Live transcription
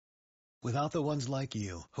Without the ones like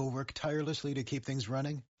you, who work tirelessly to keep things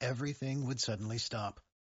running, everything would suddenly stop.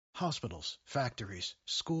 Hospitals, factories,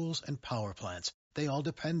 schools, and power plants, they all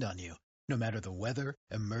depend on you. No matter the weather,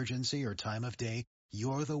 emergency, or time of day,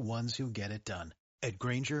 you're the ones who get it done. At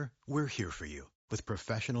Grainger, we're here for you with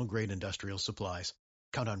professional-grade industrial supplies.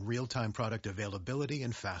 Count on real-time product availability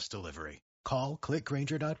and fast delivery. Call, click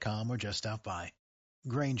Grainger.com, or just stop by.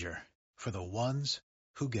 Grainger, for the ones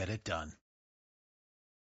who get it done.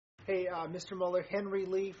 Hey, Mr. Muller, Henry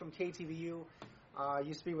Lee from KTVU,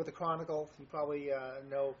 used to be with the Chronicle. You probably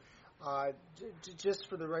know. Just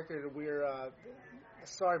for the record, we're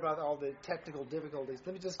sorry about all the technical difficulties.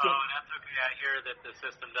 Let me just get... Oh, that's okay. I hear that the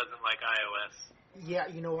system doesn't like iOS. Yeah,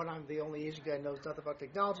 you know what? I'm the only Asian guy who knows nothing about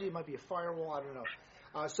technology. It might be a firewall. I don't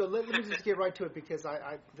know. So let me just get right to it because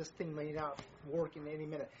this thing may not work in any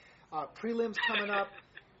minute. Prelims coming up.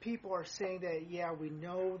 People are saying that, yeah, we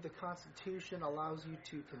know the Constitution allows you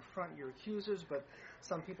to confront your accusers, but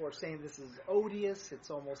some people are saying this is odious. It's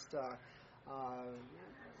almost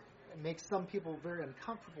it makes some people very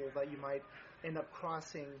uncomfortable that you might end up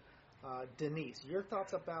crossing Denise. Your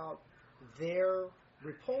thoughts about their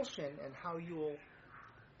repulsion and how you will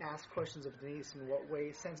ask questions of Denise, in what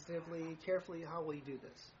way, sensitively, carefully, how will you do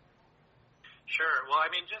this? Sure. Well, I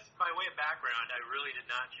mean, just by way of background, I really did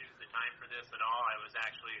not choose the time for this at all. I was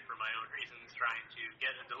actually, for my own reasons, trying to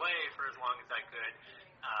get a delay for as long as I could.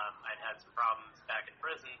 I'd had some problems back in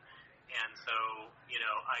prison, and so,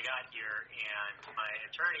 I got here, and my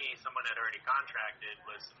attorney, someone I'd already contracted,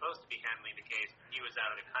 was supposed to be handling the case. He was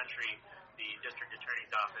out of the country. The district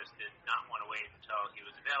attorney's office did not want to wait until he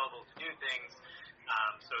was available to do things.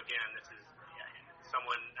 So again, this is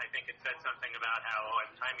someone, I think, had said something about how,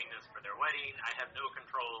 I'm timing this for their wedding. I have no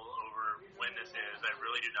control over when this is. I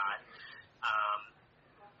really do not.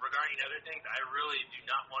 Regarding other things, I really do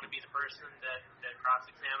not want to be the person that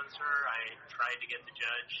cross-examines her. I tried to get the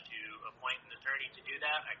judge to appoint an attorney to do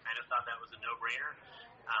that. I kind of thought that was a no-brainer.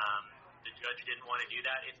 The judge didn't want to do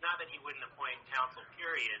that. It's not that he wouldn't appoint counsel,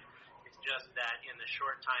 period. It's just that in the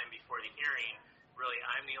short time before the hearing, really,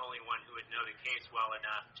 I'm the only one who would know the case well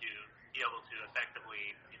enough to be able to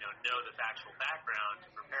effectively, know the factual background to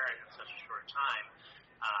prepare it in such a short time.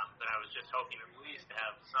 But I was just hoping at least to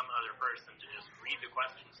have some other person to just read the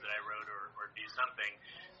questions that I wrote or do something,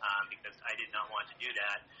 because I did not want to do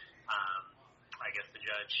that. I guess the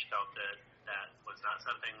judge felt that was not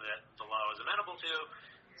something that the law was amenable to,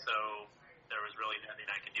 so there was really nothing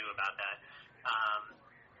I could do about that.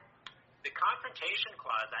 The confrontation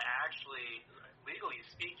clause, I actually, legally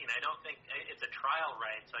speaking, I don't think it's a trial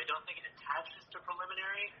right, so I don't think it attaches to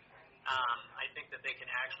preliminary. I think that they can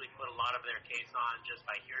actually put a lot of their case on just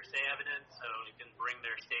by hearsay evidence, so it can bring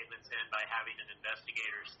their statements in by having an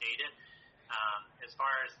investigator state it. As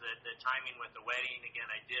far as the timing with the wedding, again,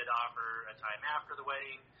 I did offer a time after the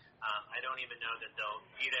wedding. I don't even know that they'll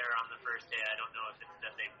be there on the first day. I don't know if it's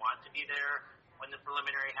that they want to be there when the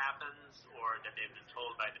preliminary happens, or that they've been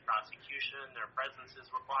told by the prosecution their presence is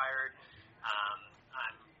required. I'm,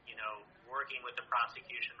 working with the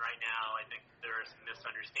prosecution right now. I think there are some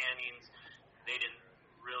misunderstandings. They didn't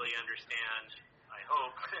really understand, I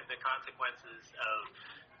hope, the consequences of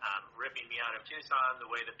ripping me out of Tucson the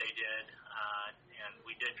way that they did. And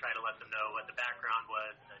we did try to let them know what the background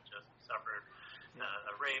was. I just suffered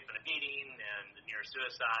a rape and a beating and a near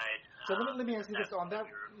suicide. So let me ask you this on that.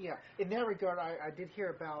 Yeah, in that regard, I did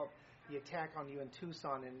hear about the attack on you in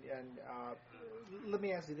Tucson, and let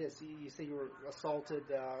me ask you this: you say you were assaulted,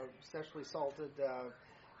 sexually assaulted.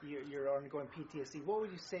 You're undergoing PTSD. What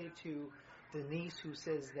would you say to Denise, who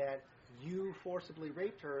says that you forcibly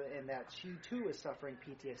raped her and that she too is suffering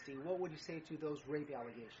PTSD? What would you say to those rape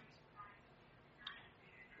allegations?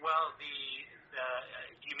 Well,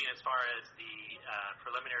 you mean as far as the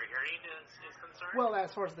preliminary hearing is concerned? Well,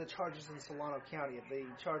 as far as the charges in Solano County, the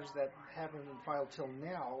charges that haven't been filed till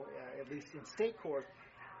now, at least in state court,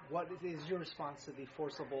 what is your response to the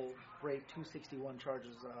forcible rape 261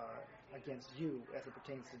 charges against you as it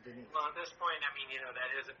pertains to Denise? Well, at this point,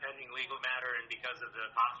 that is a pending legal matter, and because of the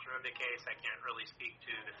posture of the case, I can't really speak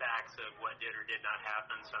to the facts of what did or did not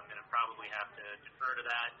happen, so I'm going to probably have to defer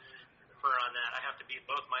on that. I have to be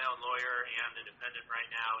both my own lawyer and the defendant right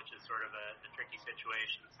now, which is sort of a tricky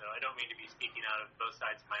situation, so I don't mean to be speaking out of both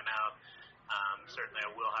sides of my mouth. Certainly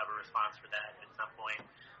I will have a response for that at some point.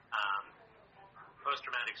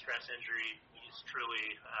 Post-traumatic stress injury is truly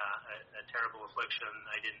a terrible affliction.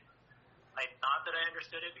 I thought that I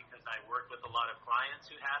understood it because I worked with a lot of clients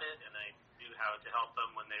who had it, and I knew how to help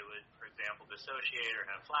them when they would, for example, dissociate or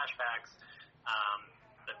have flashbacks.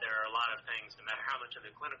 But there are a lot of things, no matter how much of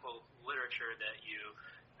the clinical literature that you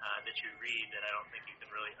that you read that I don't think you can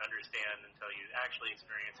really understand until you actually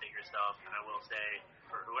experience it yourself. And I will say,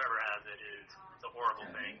 for whoever has it, it's a horrible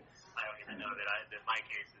thing. I don't even know that my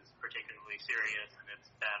case is particularly serious, and it's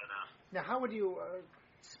bad enough. Now, how would you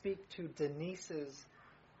speak to Denise's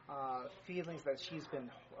feelings that she's been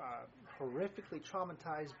horrifically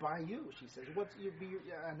traumatized by you? She says,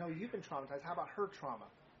 I know you've been traumatized. How about her trauma,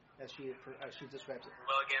 as she describes it?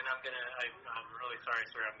 Well, again, I'm really sorry,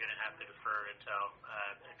 sir. I'm going to have to defer until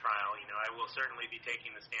trial. I will certainly be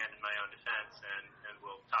taking the stand in my own defense, and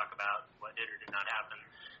we'll talk about what did or did not happen.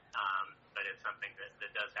 But it's something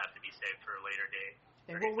that does have to be saved for a later date.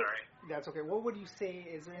 And sorry. That's okay. What would you say?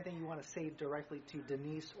 Is there anything you want to say directly to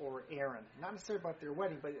Denise or Aaron? Not necessarily about their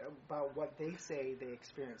wedding, but about what they say they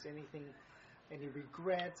experienced. Anything, any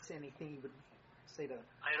regrets? Anything you would say to them?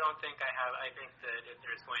 I don't think I have. I think that if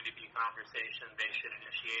there's going to be conversation, they should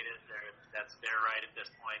initiate it. That's their right at this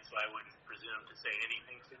point, so I wouldn't presume to say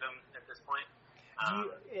anything to them at this point. I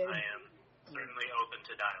am certainly open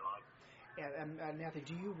to dialogue. And Matthew,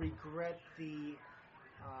 do you regret the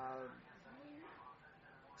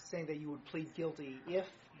saying that you would plead guilty if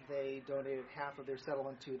they donated half of their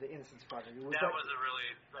settlement to the Innocence Project? That was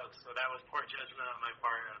poor judgment on my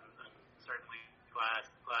part. I'm certainly glad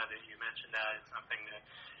that you mentioned that. It's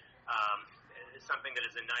something that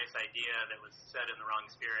is a nice idea that was said in the wrong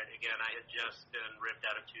spirit. Again, I had just been ripped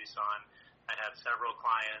out of Tucson. I have several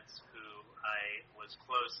clients who I was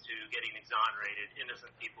close to getting exonerated,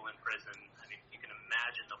 innocent people in prison. I mean, you can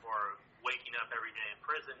imagine the horror of waking up every day in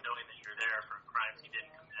prison knowing that you're there for crimes you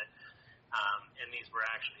didn't commit. And these were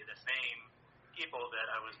actually the same people that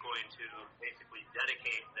I was going to basically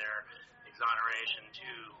dedicate their exoneration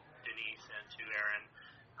to Denise and to Aaron.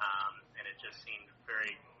 And it just seemed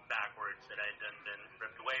very backwards that I'd then been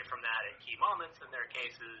ripped away from that at key moments in their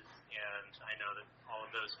cases, and I know that all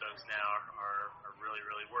of those folks now are really,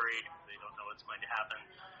 really worried. They don't know what's going to happen.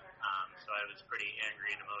 So I was pretty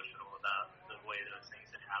angry and emotional about the way those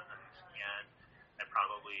things had happened, and I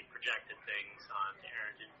probably projected things onto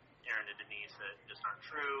Aaron and Denise that just aren't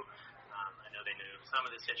true. I know they knew some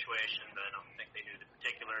of the situation, but I don't think they knew the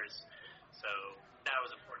particulars. So that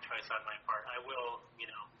was a poor choice on my part. I will,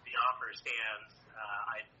 the offer stands.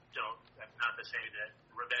 That's not to say that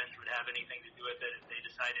revenge would have anything to do with it. If they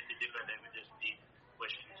decided to do it, they would just be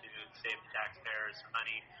wishing to save the taxpayers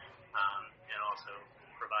money, and also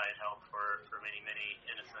provide help for many, many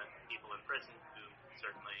innocent people in prison who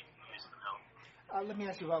certainly use some help. Let me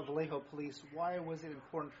ask you about Vallejo Police. Why was it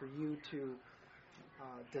important for you to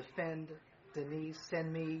defend Denise,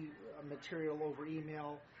 send me material over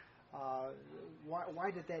email?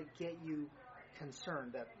 Why did that get you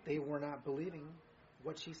concerned that they were not believing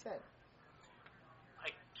what she said? I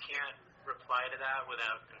can't reply to that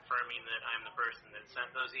without confirming that I'm the person that sent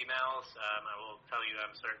those emails. I will tell you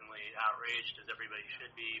I'm certainly outraged, as everybody should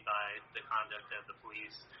be, by the conduct of the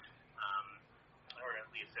police, or at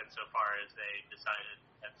least insofar as they decided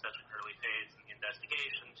at such an early phase in the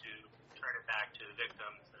investigation to turn it back to the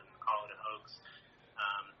victims and call it a hoax.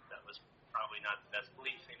 That was probably not the best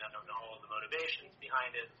policing. I don't know all of the motivations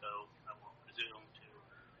behind it, so I won't presume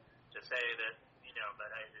to say that, but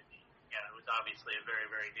it was obviously a very,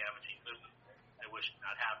 very damaging move. I wish it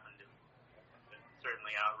not happened. It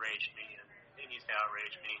certainly outraged me and continues to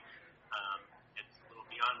outrage me. It's a little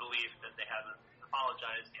beyond belief that they haven't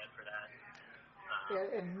apologized yet for that.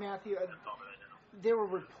 And Matthew, there were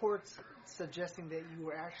reports suggesting that you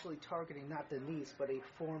were actually targeting not Denise, but a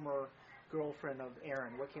former girlfriend of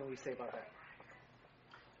Aaron. What can we say about that?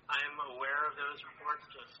 I'm aware of those reports,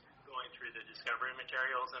 just going through the discovery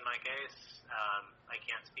materials in my case. I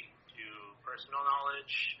can't speak to personal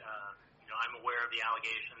knowledge. I'm aware of the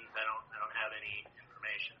allegations. I don't have any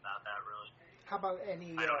information about that, really. How about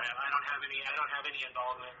any? I don't have any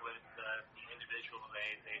involvement with the individual.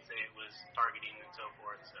 They say it was targeting and so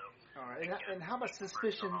forth. So. All right. And how about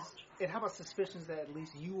suspicions? And how about suspicions that at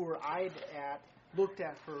least you or I looked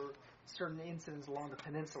at for certain incidents along the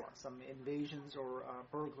peninsula, some invasions or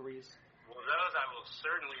burglaries? Well, those I will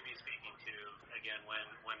certainly be speaking to again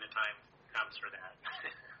when the time comes for that.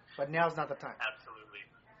 But now's not the time. Absolutely.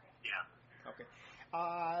 Yeah. Okay.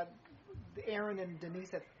 Aaron and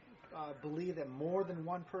Denise have believe that more than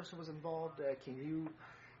one person was involved. Can you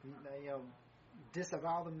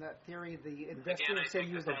disavow them that theory? The investigators say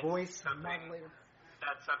you was the voice modulator.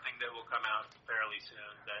 That's something that will come out fairly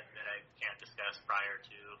soon that I can't discuss prior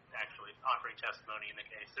to actually offering testimony in the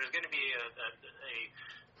case. There's going to be a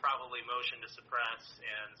probably motion to suppress,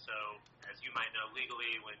 and so as you might know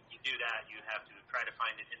legally, when you do that, you have to try to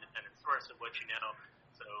find an independent source of what you know.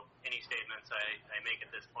 So any statements I make at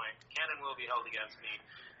this point can and will be held against me.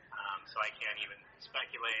 So I can't even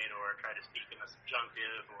speculate or try to speak in the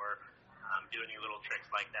subjunctive or do any little tricks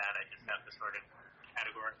like that. I just have to sort of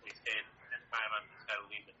categorically state at this time I'm just got to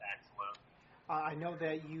leave the facts alone. I know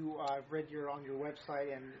that you read on your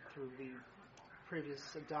website and through the previous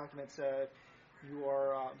documents you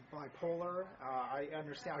are bipolar. I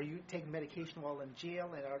understand. Are you taking medication while in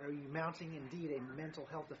jail, and are you mounting indeed a mental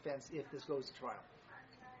health defense if this goes to trial?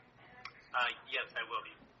 Yes, I will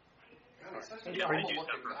be. And I do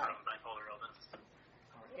suffer from bipolar illness.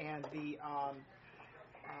 And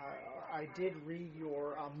I did read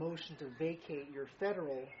your motion to vacate your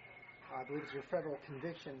federal, I believe it's your federal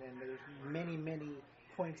conviction, and there's many, many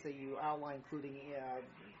points that you outline, including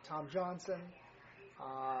Tom Johnson,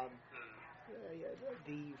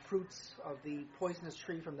 the fruits of the poisonous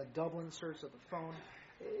tree from the Dublin search of the phone.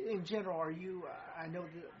 In general, are you, I know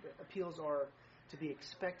the appeals are to be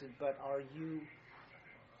expected, but are you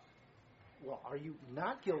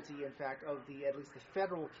not guilty, in fact, of at least the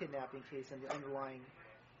federal kidnapping case and the underlying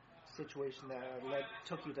situation that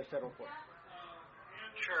took you to federal court?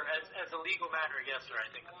 Sure. As a legal matter, yes, sir. I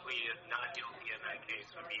think a plea of not guilty in that case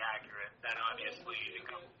would be accurate. That obviously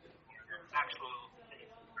becomes actual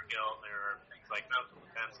for guilt. There are things like mental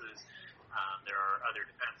defenses. There are other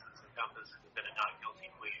defenses encompassed within a not guilty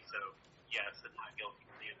plea. So, yes, a not guilty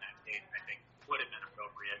plea in that case, I think, would have been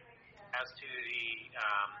appropriate. As to the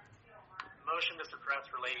motion to suppress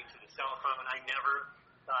relating to the cell phone, I never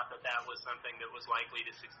thought that was something that was likely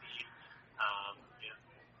to succeed.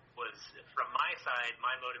 Was from my side,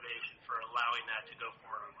 my motivation for allowing that to go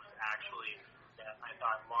forward was actually that I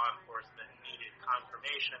thought law enforcement needed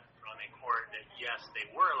confirmation from a court that yes, they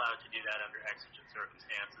were allowed to do that under exigent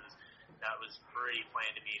circumstances. That was pretty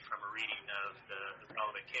plain to me from a reading of the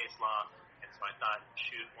relevant case law, and so I thought,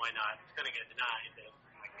 shoot, why not? It's going to get denied. That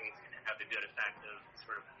my case is going to have the good effect of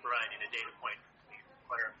sort of providing a data point,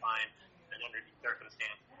 clarifying that under these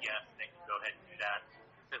circumstances, yes, they can go ahead and do that,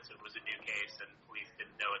 since it was a new case and police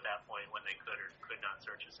didn't know at that point when they could or could not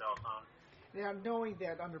search a cell phone. Now, knowing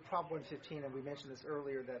that under Prop 115, and we mentioned this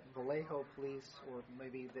earlier, that Vallejo police or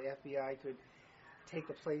maybe the FBI could take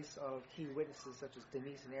the place of key witnesses such as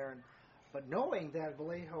Denise and Aaron, but knowing that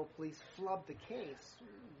Vallejo police flubbed the case,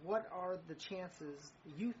 what are the chances,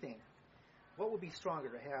 you think, what would be stronger,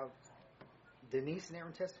 to have Denise and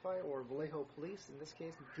Aaron testify or Vallejo police in this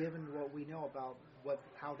case, given what we know about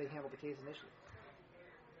how they handled the case initially?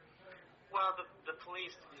 Well, the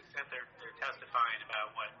police, to the extent they're testifying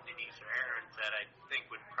about what Denise or Aaron said, I think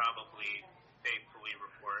would probably faithfully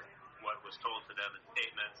report what was told to them in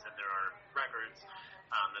statements, and there are records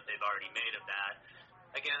that they've already made of that.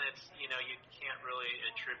 Again, it's, you can't really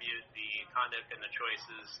attribute the conduct and the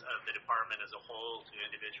choices of the department as a whole to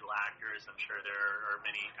individual actors. I'm sure there are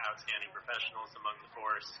many outstanding professionals among the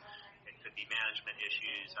force. It could be management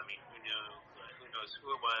issues. I mean, who knows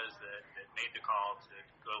who it was that made the call to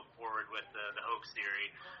go forward with the hoax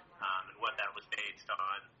theory and what that was based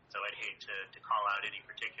on. So I'd hate to call out any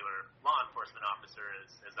particular law enforcement officer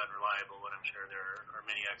as unreliable, when I'm sure there are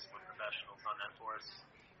many excellent professionals on that force.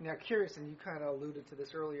 Now, curious, and you kind of alluded to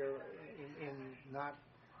this earlier in not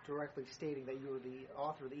directly stating that you were the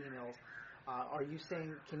author of the emails.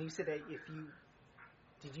 Can you say that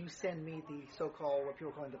did you send me the so-called, what people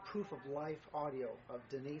are calling the proof of life audio of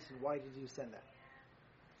Denise, and why did you send that?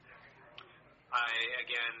 I,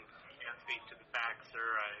 again, can't speak to the facts, sir.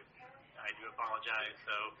 I do apologize.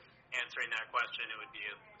 So answering that question, it would be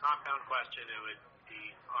a compound question. It would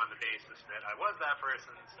be on the basis that I was that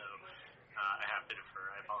person, so I have to defer.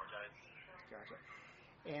 I apologize. Gotcha.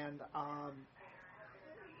 And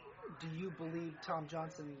do you believe Tom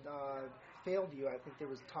Johnson failed you? I think there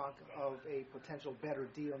was talk of a potential better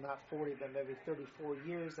deal, not 40, but maybe 34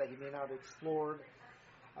 years, that he may not have explored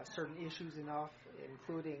certain issues enough,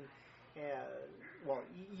 including,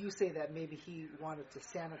 you say that maybe he wanted to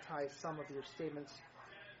sanitize some of your statements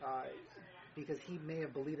because he may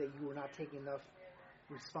have believed that you were not taking enough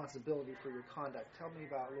responsibility for your conduct. Tell me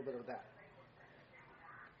about a little bit of that.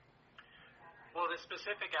 Well, the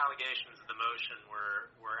specific allegations of the motion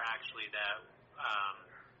were actually that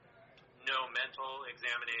no mental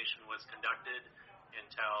examination was conducted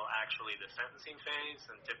until actually the sentencing phase,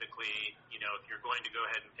 and typically, if you're going to go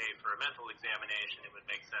ahead and pay for a mental examination, it would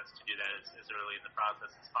make sense to do that as early in the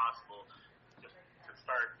process as possible, just to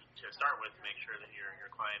start with, to make sure that your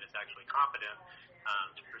client is actually competent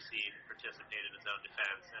to proceed and participate in his own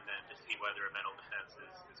defense, and then to see whether a mental defense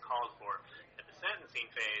is called for. At the sentencing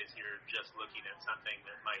phase, you're just looking at something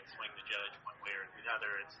that might swing the judge one way or the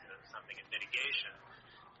other. It's something in mitigation.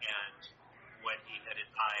 And what he had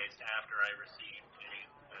advised after I received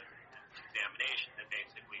an examination that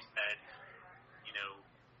basically said,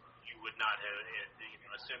 would not have,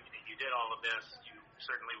 assuming that you did all of this, you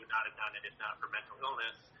certainly would not have done it if not for mental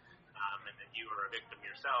illness, and that you were a victim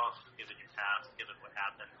yourself, given your past, given what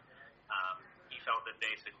happened. He felt that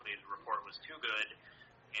basically the report was too good,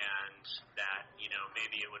 and that,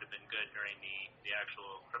 maybe it would have been good during the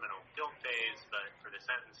actual criminal guilt phase, but for the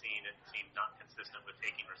sentencing, it seemed not consistent with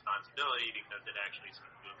taking responsibility because it actually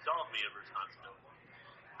seemed to absolve me of responsibility.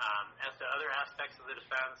 As to other aspects of the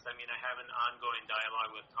defense, I have an ongoing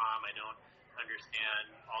dialogue with Tom. I don't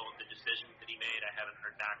understand all of the decisions that he made. I haven't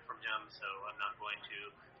heard back from him, so I'm not going to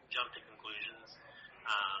jump to conclusions.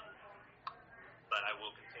 But I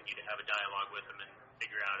will continue to have a dialogue with him and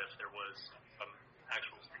figure out if there was some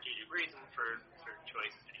actual strategic reason for certain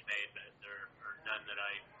choices that he made, but there are none that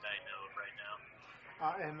I know of right now.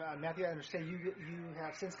 Matthew, I understand you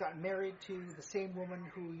have since gotten married to the same woman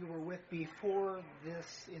who you were with before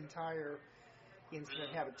this entire incident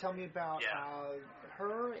happened. Tell me about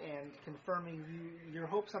her, and confirming your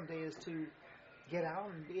hope someday is to get out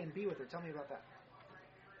and be with her. Tell me about that.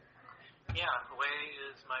 Yeah, Wei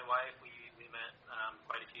is my wife. We met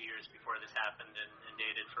quite a few years before this happened and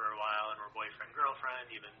dated for a while and were boyfriend-girlfriend,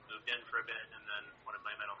 even moved in for a bit, and then one of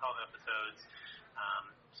my mental health episodes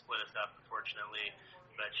split us up, unfortunately.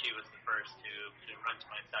 But she was the first to run to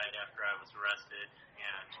my side after I was arrested,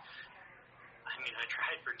 and I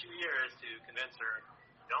tried for 2 years to convince her,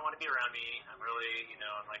 you don't want to be around me. I'm really,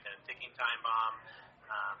 I'm like a ticking time bomb.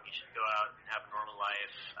 You should go out and have a normal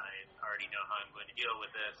life. I already know how I'm going to deal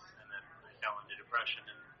with this. And then I fell into depression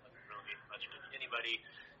and wasn't really much with anybody.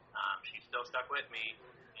 She still stuck with me,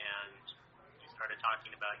 and we started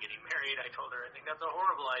talking about getting married. I told her I think that's a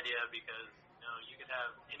horrible idea because, you could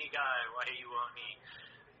have any guy. Why do you want me?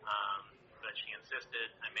 But she insisted.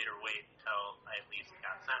 I made her wait until I at least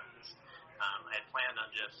got sentenced. I had planned on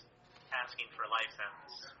just asking for a life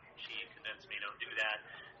sentence. She convinced me don't do that.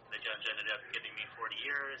 The judge ended up giving me 40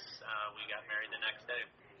 years. We got married the next day.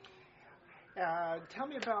 Tell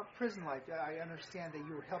me about prison life. I understand that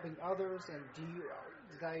you were helping others, and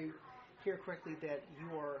did I hear correctly that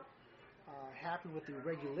you are happy with the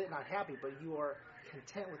not happy, but you are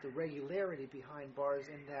content with the regularity behind bars,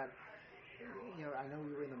 in that, I know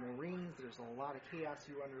you were in the Marines. There's a lot of chaos.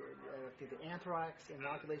 You were under the anthrax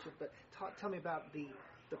inoculation, but tell me about the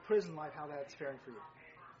prison life, how that's faring for you.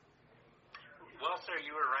 Well, sir,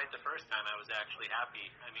 you were right the first time. I was actually happy.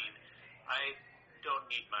 I don't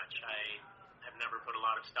need much. I have never put a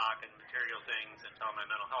lot of stock in material things until my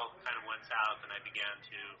mental health kind of went south, and I began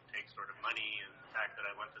to take sort of money, and the fact that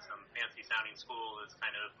I went to some fancy-sounding school is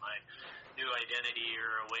kind of my new identity,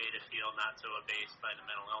 or a way to feel not so abased by the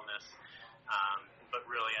mental illness. But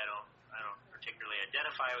really, I don't particularly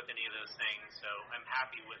identify with any of those things, so I'm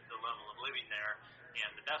happy with the level of living there.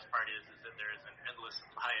 And the best part is that there is an endless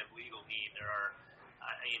supply of legal need. There are,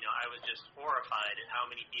 I was just horrified at how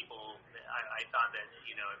many people. I thought that,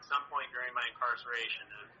 at some point during my incarceration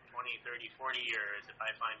of 20, 30, 40 years, if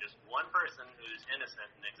I find just one person who's innocent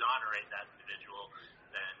and exonerate that individual,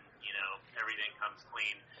 then, everything comes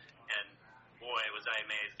clean. And boy, was I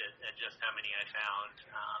amazed at just how many I found.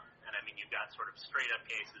 You've got sort of straight-up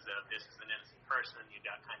cases of this is an innocent person. You've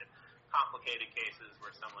got kind of complicated cases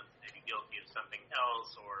where someone's maybe guilty of something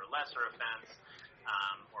else or a lesser offense,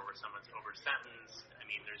 or where someone's over-sentenced.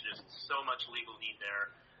 There's just so much legal need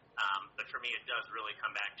there. But for me, it does really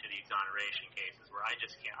come back to the exoneration cases where I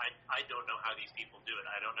just can't. I don't know how these people do it.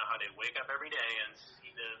 I don't know how they wake up every day and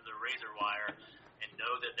see the razor wire and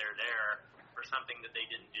know that they're there for something that they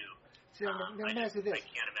didn't do. See, let me ask you this. I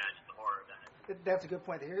can't imagine the horror of that. That's a good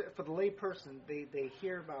point. For the lay person, they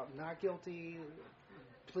hear about not guilty,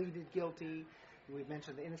 pleaded guilty. We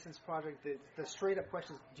mentioned the Innocence Project. The straight-up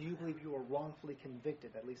question is, do you believe you were wrongfully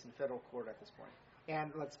convicted, at least in federal court at this point?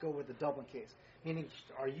 And let's go with the Dublin case. Meaning,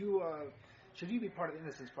 should you be part of the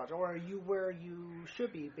Innocence Project, or are you where you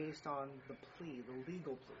should be based on the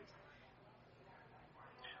legal pleas?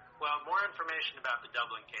 Well, more information about the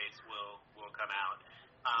Dublin case will come out.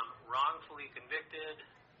 Wrongfully convicted,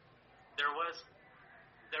 there was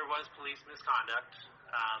police misconduct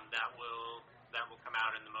that will come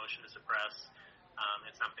out in the motion to suppress.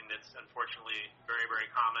 It's something that's unfortunately very, very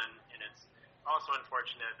common, and it's also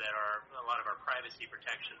unfortunate that a lot of our privacy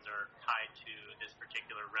protections are tied to this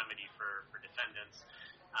particular remedy for defendants.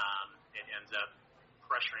 It ends up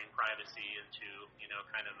pressuring privacy into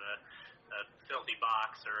kind of a filthy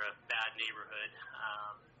box or a bad neighborhood.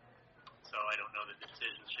 So I don't know that the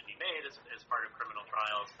decisions should be made as part of criminal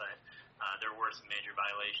trials, but there were some major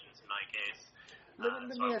violations in my case. Let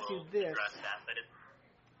me ask you this. Address that, but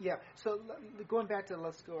Yeah. So going back to,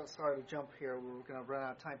 sorry to jump here. We're going to run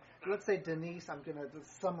out of time. Let's say Denise, I'm going to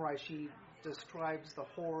summarize. She describes the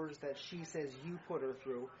horrors that she says you put her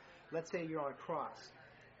through. Let's say you're on cross.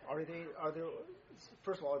 Are there?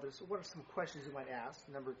 First of all, what are some questions you might ask?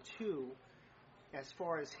 Number two, as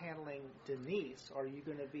far as handling Denise, are you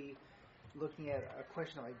going to be looking at a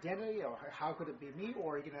question of identity, or how could it be me,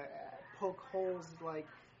 or are you going to poke holes like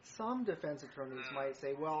some defense attorneys might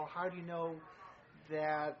say, well, how do you know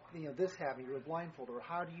that this happened? You were blindfolded, or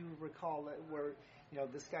how do you recall that where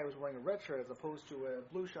this guy was wearing a red shirt as opposed to a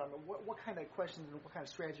blue shirt? I mean, what kind of questions and what kind of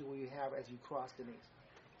strategy will you have as you cross Denise?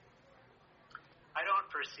 I don't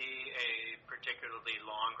foresee a particularly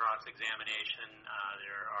long cross-examination.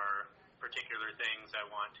 There are particular things I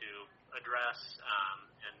want to address,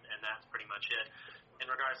 and that's pretty much it. In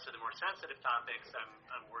regards to the more sensitive topics,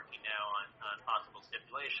 I'm working now on possible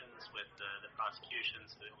stipulations with the prosecution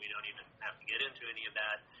so that we don't even have to get into any of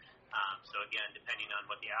that. So again, depending on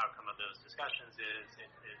what the outcome of those discussions is,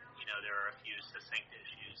 there are a few succinct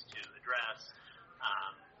issues to address,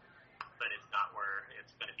 but it's not where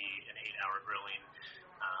it's going to be an 8-hour grilling.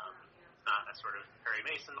 It's not a sort of Perry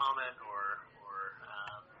Mason moment or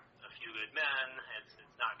a few good men.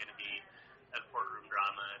 It's not going to be a courtroom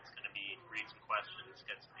drama. It's going to be read some questions,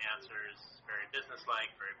 get some answers, very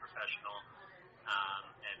businesslike, very professional,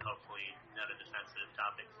 and hopefully none of the sensitive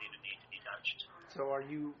topics even need to be touched. So are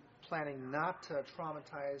you planning not to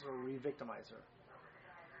traumatize or re-victimize her?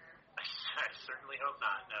 I certainly hope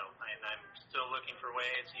not, no. I'm still looking for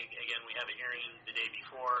ways. Again, we have a hearing the day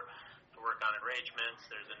before to work on arrangements.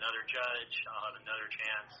 There's another judge. I'll have another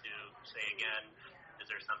chance to say again, is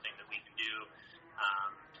there something that we can do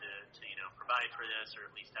to provide for this, or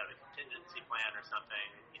at least have a contingency plan or something?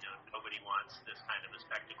 Nobody wants this kind of a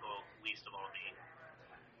spectacle, least of all me.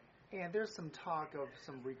 And there's some talk of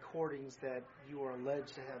some recordings that you are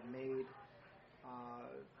alleged to have made,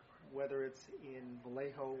 whether it's in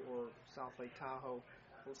Vallejo or South Lake Tahoe,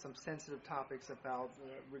 with some sensitive topics about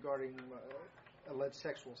regarding alleged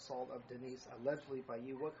sexual assault of Denise, allegedly by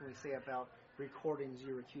you. What can we say about recordings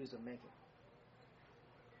you're accused of making?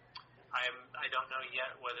 I don't know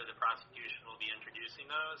yet whether the prosecution will be introducing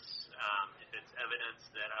those. If it's evidence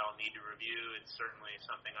that I'll need to review, it's certainly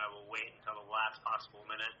something I will wait until the last possible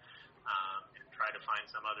minute and try to find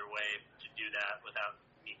some other way to do that without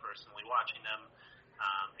me personally watching them.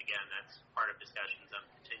 Again, that's part of discussions I'm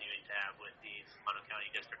continuing to have with the Solano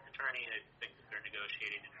County District Attorney. I think that they're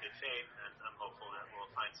negotiating in good faith, and I'm hopeful that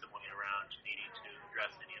we'll find some way around needing to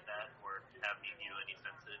address any of that or to have me view any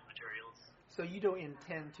sensitive materials. So you don't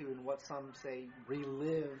intend to, in what some say,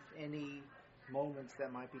 relive any moments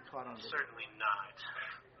that might be caught on video? Certainly not.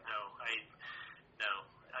 No.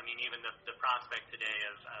 I mean, even the prospect today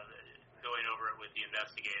of going over it with the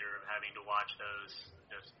investigator, of having to watch those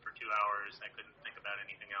just for 2 hours, I couldn't think about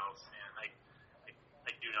anything else, and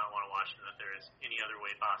I do not want to watch them. If there is any other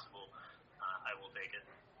way possible, I will take it.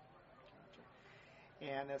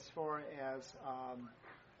 And as far as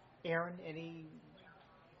Aaron, any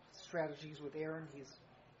strategies with Aaron? He's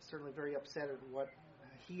certainly very upset at what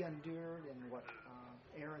he endured and what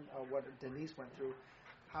what Denise went through.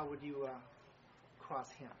 How would you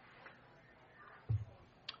cross him?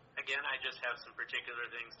 Again, I just have some particular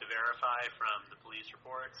things to verify from the police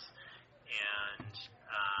reports, and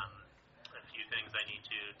a few things I need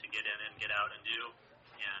to get in and get out and do.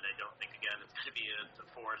 And I don't think, again, it's going to be a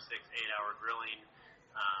 4, 6, 8-hour grilling.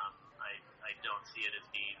 I don't see it as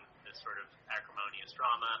being this sort of acrimonious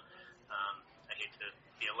drama. I hate to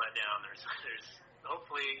be a letdown. There's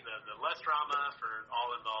hopefully the less drama for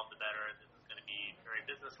all involved, the better. This is going to be very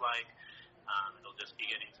businesslike. It'll just be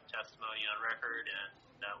getting some testimony on record, and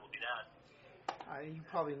that will be that. You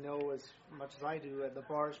probably know as much as I do, the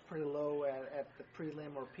bar is pretty low at the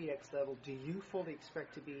prelim or PX level. Do you fully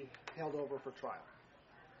expect to be held over for trial?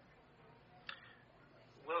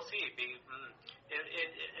 We'll see.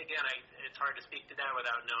 Again, it's hard to speak to that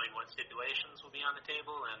without knowing what stipulations will be on the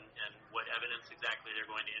table and what evidence exactly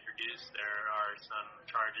they're going to introduce. There are some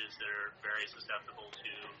charges that are very susceptible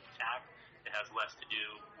to attack. It has less to do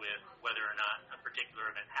with whether or not a particular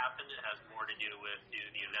event happened. It has more to do with do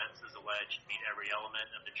the events as alleged meet every element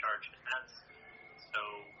of the charged offense. So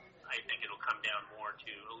I think it'll come down more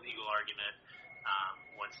to a legal argument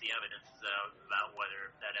once the evidence is out about whether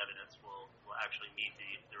that evidence will actually meet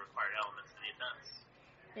the required elements of the offense.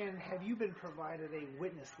 And have you been provided a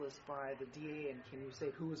witness list by the DA, and can you say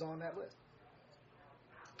who is on that list?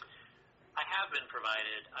 I have been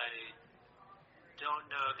provided. I don't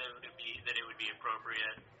know that it would be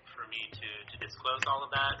appropriate for me to disclose all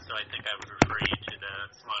of that, so I think I would refer you to the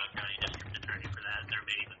Solano County District Attorney for that. There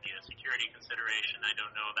may even be a security consideration situation I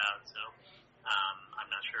don't know about. So I'm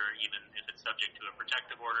not sure even if it's subject to a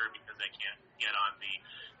protective order because I can't get on the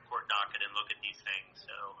court docket and look at these things.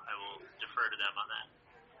 So I will defer to them on that.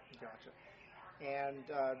 Gotcha. And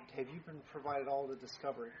have you been provided all the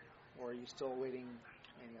discovery, or are you still awaiting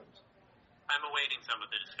any others? I'm awaiting some of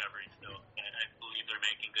the discovery still, and I believe they're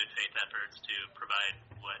making good faith efforts to provide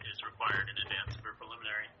what is required in advance for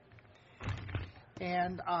preliminary.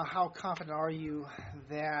 And how confident are you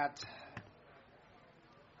that,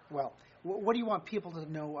 well, what do you want people to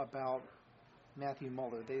know about Matthew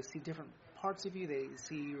Muller? They see different parts of you. They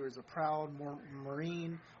see you as a proud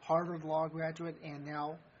Marine, Harvard Law graduate, and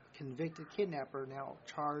now convicted kidnapper, now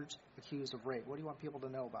charged, accused of rape. What do you want people to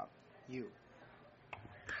know about you?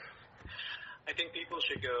 I think people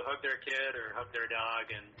should go hug their kid or hug their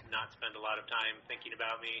dog and not spend a lot of time thinking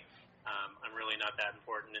about me. I'm really not that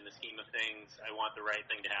important in the scheme of things. I want the right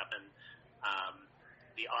thing to happen.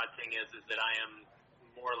 The odd thing is that I am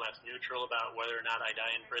more or less neutral about whether or not I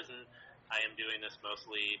die in prison. I am doing this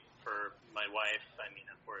mostly for my wife. I mean,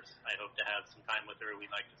 of course, I hope to have some time with her.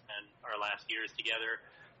 We'd like to spend our last years together.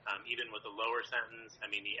 Even with a lower sentence, I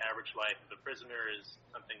mean, the average life of a prisoner is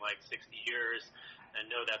something like 60 years. And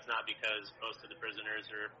no, that's not because most of the prisoners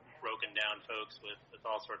are broken down folks with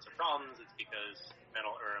all sorts of problems. It's because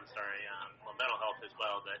mental health as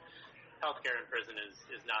well. But healthcare in prison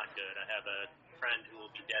is not good. I have a friend who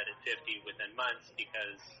will be dead at 50 within months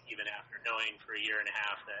because even after knowing for a year and a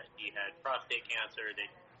half that he had prostate cancer, they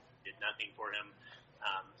did nothing for him.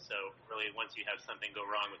 So really, once you have something go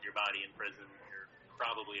wrong with your body in prison, you're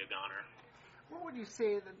probably a goner. What would you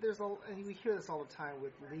say that we hear this all the time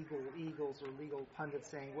with legal eagles or legal pundits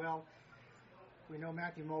saying, well, we know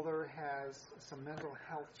Matthew Muller has some mental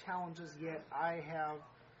health challenges, yet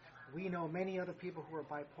we know many other people who are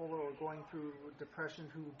bipolar or going through depression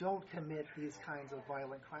who don't commit these kinds of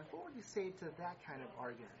violent crimes. What would you say to that kind of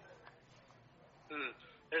argument?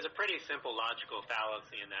 There's a pretty simple logical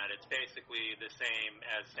fallacy in that. It's basically the same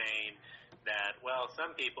as saying that, well,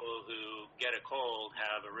 some people who get a cold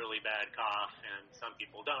have a really bad cough and some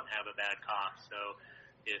people don't have a bad cough. So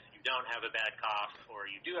if you don't have a bad cough or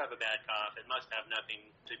you do have a bad cough, it must have nothing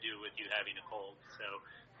to do with you having a cold. So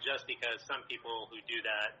just because some people who do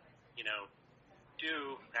that,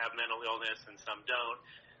 do have mental illness and some don't,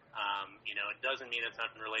 it doesn't mean it's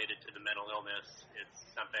unrelated to the mental illness. It's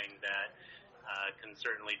something that can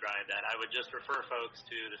certainly drive that. I would just refer folks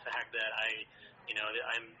to the fact that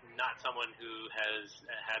I'm not someone who has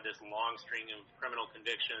had this long string of criminal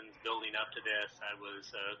convictions building up to this. I was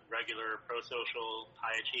a regular pro-social,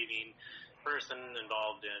 high-achieving person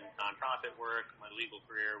involved in nonprofit work. My legal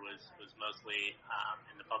career was mostly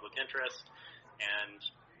in the public interest, and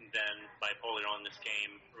then bipolar illness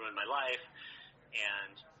ruined my life,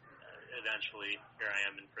 and eventually here I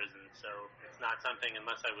am in prison. So it's not something,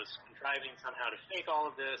 unless I was contriving somehow to fake all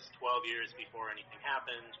of this 12 years before anything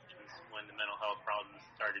happened, which is when the mental health problems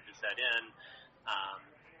started to set in.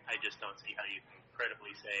 I just don't see how you can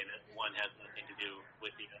credibly say that one has nothing to do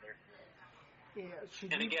with the other.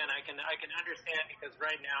 Yeah, and again, I can understand, because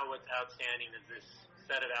right now what's outstanding is this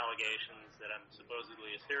set of allegations that I'm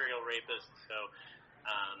supposedly a serial rapist. So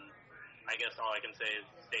I guess all I can say is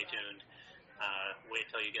stay tuned. Wait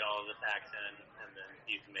till you get all of the facts in, and then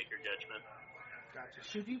you can make your judgment. Gotcha.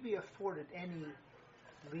 Should you be afforded any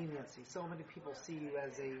leniency? So many people see you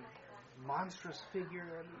as a monstrous figure.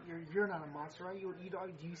 I mean, you're not a monster, are you? Do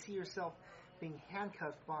you see yourself being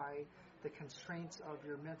handcuffed by the constraints of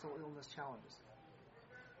your mental illness challenges?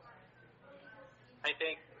 I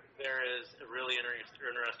think there is a really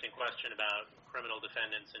interesting question about criminal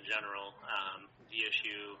defendants in general. The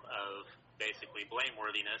issue of basically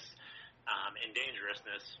blameworthiness and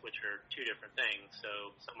dangerousness, which are two different things.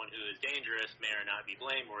 So someone who is dangerous may or not be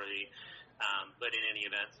blameworthy, but in any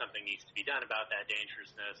event, something needs to be done about that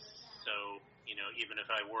dangerousness. So, even if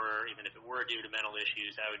it were due to mental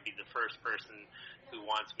issues, I would be the first person who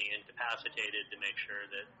wants me incapacitated to make sure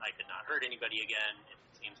that I could not hurt anybody again. It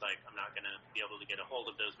seems like I'm not going to be able to get a hold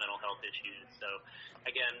of those mental health issues. So,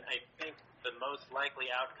 again, I think the most likely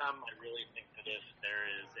outcome, I really think that if there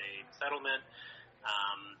is a settlement,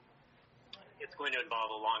 it's going to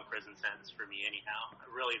involve a long prison sentence for me anyhow.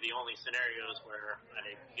 Really, the only scenarios where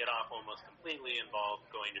I get off almost completely involve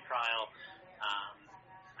going to trial.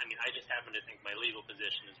 I just happen to think my legal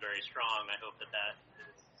position is very strong. I hope that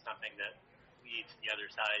is something that leads the other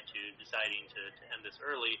side to deciding to end this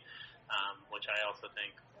early, which I also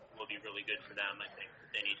think will be really good for them. I think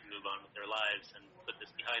that they need to move on with their lives and put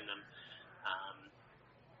this behind them.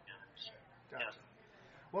 Gotcha.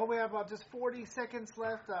 Well, we have about just 40 seconds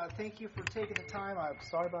left. Thank you for taking the time. I'm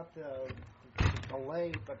sorry about the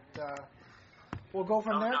delay, but we'll go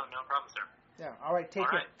from there. No problem, sir. Yeah. All right. Take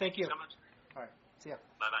care. Thank you so much. All right. See ya.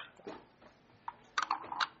 Bye-bye.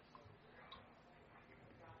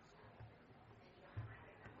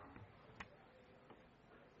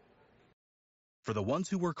 For the ones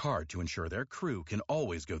who work hard to ensure their crew can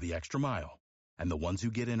always go the extra mile, and the ones who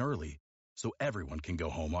get in early so everyone can go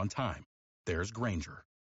home on time, there's Grainger,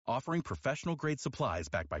 offering professional-grade supplies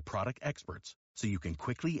backed by product experts so you can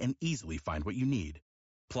quickly and easily find what you need.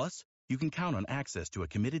 Plus, you can count on access to a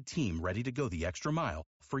committed team ready to go the extra mile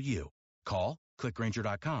for you. Call, click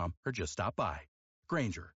Grainger.com, or just stop by.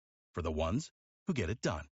 Grainger, for the ones who get it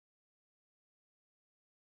done.